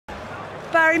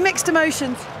Barry, mixed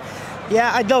emotions.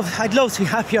 Yeah, I'd love to be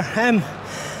happier.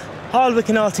 All we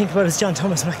can all think about is John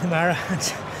Thomas McNamara, and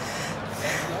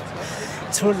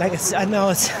it's like I know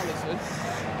it's.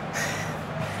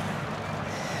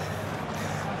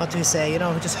 What do we say? You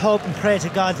know, just hope and pray to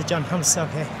God that John Thomas is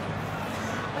okay.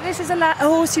 Well, this is a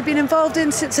horse you've been involved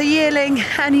in since a yearling,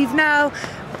 and you've now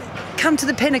come to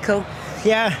the pinnacle.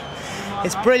 Yeah,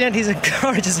 it's brilliant. He's a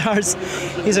gorgeous horse.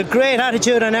 He's a great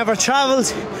attitude. I never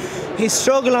travelled. He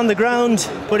struggled on the ground,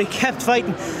 but he kept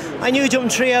fighting. I knew jumping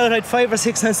 3 out, I'd 5 or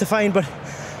 6 lengths to find, but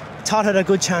thought I had a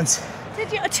good chance.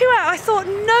 Did you? 2 out? I thought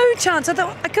no chance. I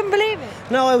couldn't believe it.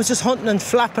 No, I was just hunting and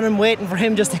flapping and waiting for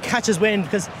him just to catch his wind,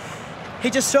 because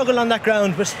he just struggled on that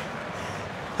ground. But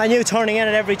I knew turning in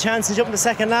at every chance and jumping the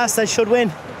second last, I should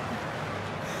win.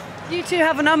 You two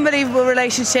have an unbelievable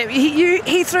relationship. He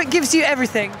gives you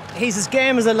everything. He's as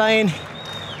game as a lion.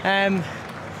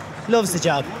 Loves the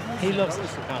job. He loves it.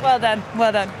 Well done.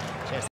 Well done.